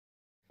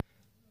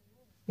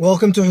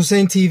Welcome to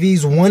Hussein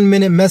TV's 1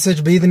 minute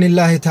message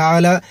bi-idhnillahi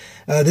ta'ala.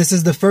 This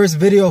is the first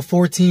video of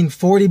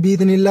 1440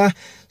 bi-idhnillah.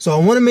 So I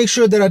want to make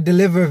sure that I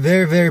deliver a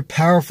very, very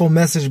powerful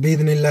message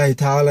bi-idhnillahi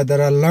ta'ala that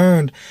I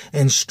learned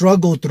and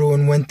struggled through.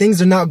 And when things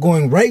are not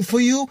going right for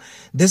you,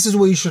 this is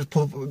what you should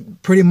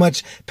pretty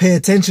much pay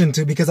attention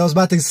to, because I was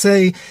about to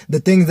say the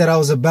things that I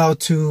was about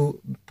to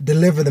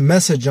deliver the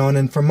message on.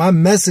 And for my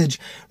message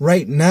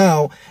right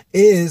now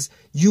is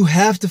you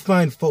have to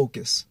find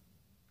focus.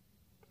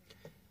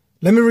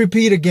 Let me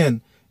repeat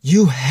again.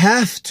 You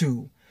have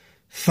to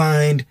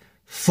find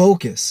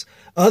focus.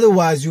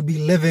 Otherwise, you'll be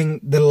living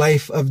the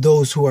life of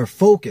those who are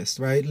focused,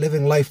 right?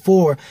 Living life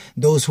for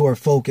those who are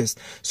focused.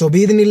 So,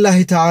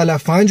 bi-idhnillahi ta'ala,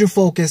 find your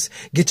focus,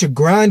 get your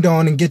grind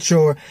on, and get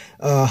your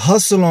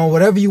hustle on,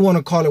 whatever you want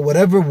to call it,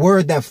 whatever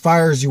word that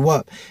fires you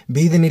up.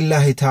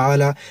 Bi-idhnillahi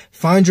ta'ala,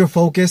 find your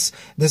focus.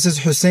 This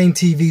is Hussein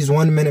TV's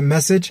 1 minute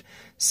message.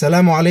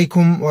 Assalamu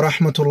alaikum wa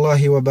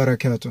rahmatullahi wa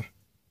barakatuh.